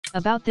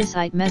About this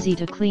item: easy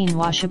to clean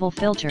washable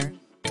filter,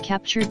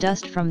 capture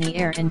dust from the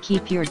air and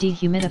keep your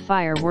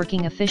dehumidifier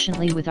working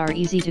efficiently with our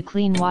easy to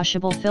clean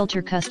washable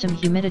filter custom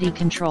humidity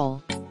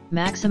control.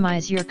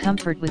 Maximize your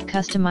comfort with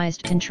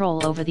customized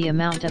control over the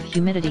amount of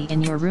humidity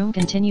in your room.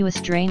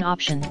 Continuous drain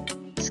option.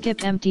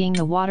 Skip emptying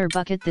the water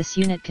bucket. This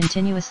unit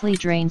continuously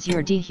drains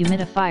your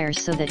dehumidifiers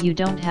so that you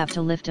don't have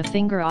to lift a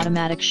finger.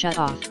 Automatic shut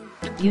off.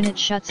 Unit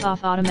shuts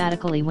off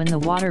automatically when the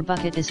water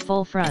bucket is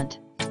full. Front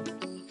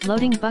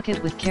loading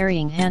bucket with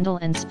carrying handle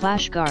and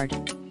splash guard.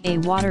 A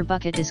water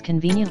bucket is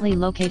conveniently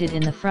located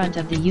in the front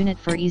of the unit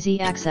for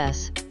easy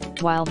access,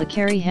 while the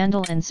carry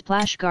handle and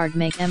splash guard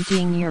make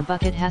emptying your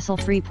bucket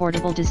hassle-free.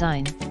 Portable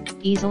design.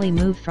 Easily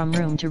moved from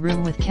room to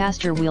room with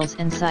caster wheels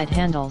and side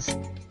handles.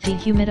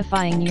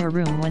 Dehumidifying your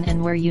room when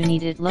and where you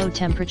need it. Low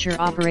temperature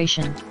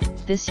operation.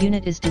 This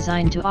unit is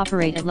designed to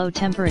operate at low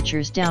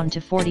temperatures down to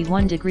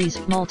 41 degrees.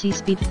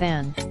 Multi-speed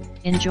fan.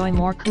 Enjoy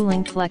more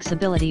cooling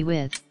flexibility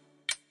with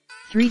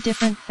 3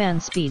 different fan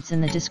speeds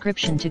in the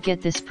description to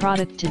get this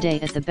product today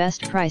at the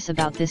best price.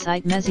 About this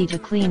item: easy to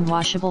clean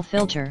washable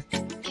filter,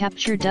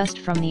 capture dust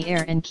from the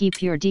air and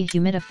keep your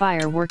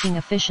dehumidifier working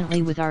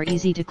efficiently with our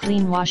easy to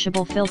clean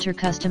washable filter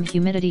custom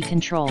humidity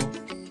control.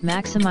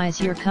 Maximize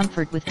your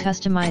comfort with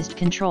customized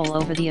control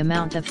over the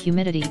amount of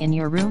humidity in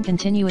your room.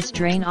 Continuous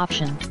drain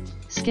option.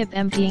 Skip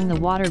emptying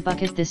the water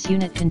bucket. This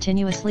unit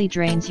continuously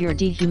drains your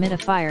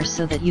dehumidifier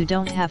so that you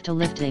don't have to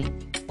lift a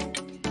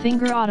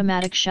finger.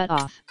 Automatic shut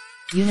off.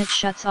 Unit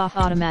shuts off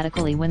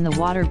automatically when the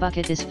water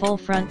bucket is full.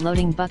 Front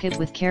loading bucket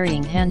with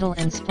carrying handle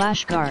and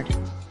splash guard.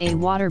 A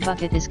water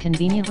bucket is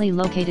conveniently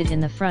located in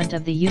the front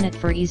of the unit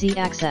for easy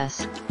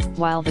access,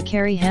 while the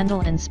carry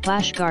handle and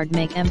splash guard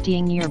make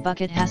emptying your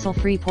bucket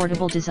hassle-free.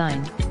 Portable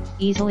design.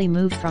 Easily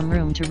moved from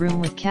room to room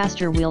with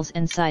caster wheels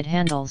and side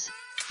handles.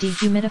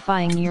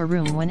 Dehumidifying your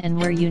room when and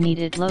where you need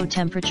it. Low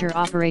temperature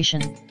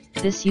operation.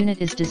 This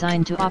unit is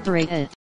designed to operate at